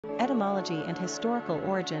Etymology and historical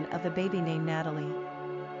origin of the baby name Natalie.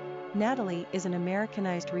 Natalie is an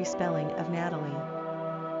Americanized respelling of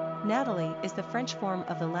Natalie. Natalie is the French form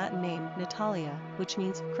of the Latin name Natalia, which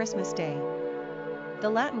means Christmas Day. The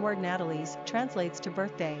Latin word Natales translates to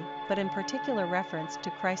birthday, but in particular reference to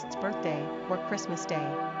Christ's birthday, or Christmas Day.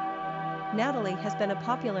 Natalie has been a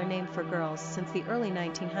popular name for girls since the early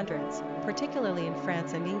 1900s, particularly in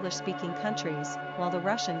France and English-speaking countries, while the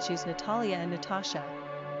Russians use Natalia and Natasha.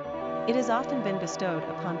 It has often been bestowed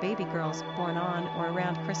upon baby girls born on or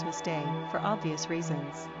around Christmas Day, for obvious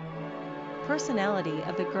reasons. Personality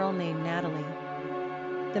of the girl named Natalie.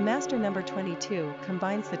 The master number 22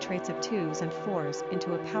 combines the traits of 2s and 4s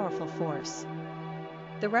into a powerful force.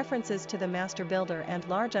 The references to the master builder and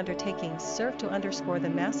large undertakings serve to underscore the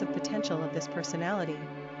massive potential of this personality.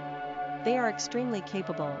 They are extremely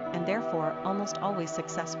capable and therefore almost always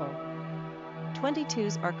successful.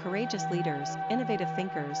 22s are courageous leaders, innovative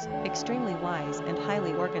thinkers, extremely wise and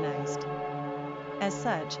highly organized. As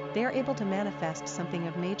such, they are able to manifest something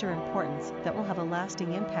of major importance that will have a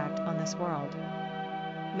lasting impact on this world.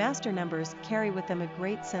 Master numbers carry with them a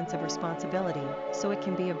great sense of responsibility, so it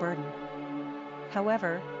can be a burden.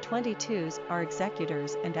 However, 22s are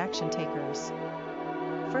executors and action takers.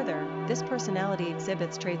 Further, this personality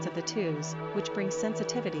exhibits traits of the 2s, which bring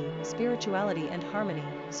sensitivity, spirituality and harmony,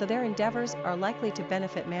 so their endeavors are likely to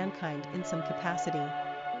benefit mankind in some capacity.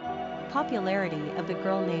 Popularity of the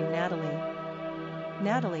girl named Natalie.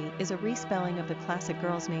 Natalie is a respelling of the classic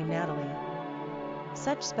girl's name Natalie.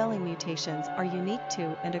 Such spelling mutations are unique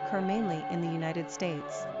to and occur mainly in the United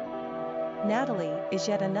States. Natalie is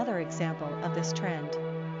yet another example of this trend.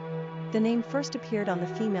 The name first appeared on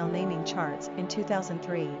the female naming charts in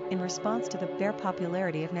 2003 in response to the bare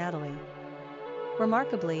popularity of Natalie.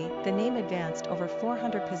 Remarkably, the name advanced over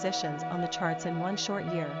 400 positions on the charts in one short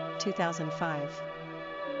year, 2005.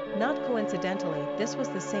 Not coincidentally, this was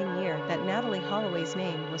the same year that Natalie Holloway's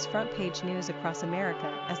name was front-page news across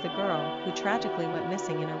America as the girl who tragically went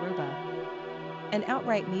missing in Aruba. An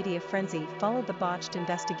outright media frenzy followed the botched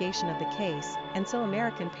investigation of the case, and so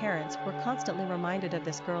American parents were constantly reminded of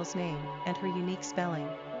this girl's name and her unique spelling.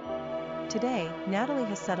 Today, Natalie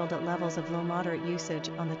has settled at levels of low-moderate usage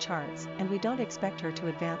on the charts, and we don't expect her to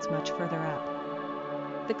advance much further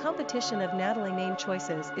up. The competition of Natalie name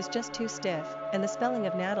choices is just too stiff, and the spelling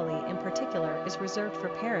of Natalie in particular is reserved for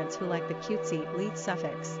parents who like the cutesy lead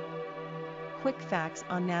suffix. Quick facts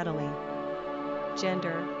on Natalie.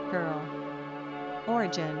 Gender, girl.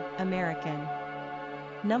 Origin, American.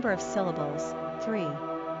 Number of syllables, 3.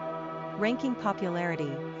 Ranking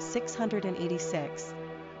popularity, 686.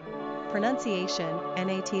 Pronunciation,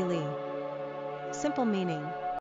 Natalee. Simple meaning,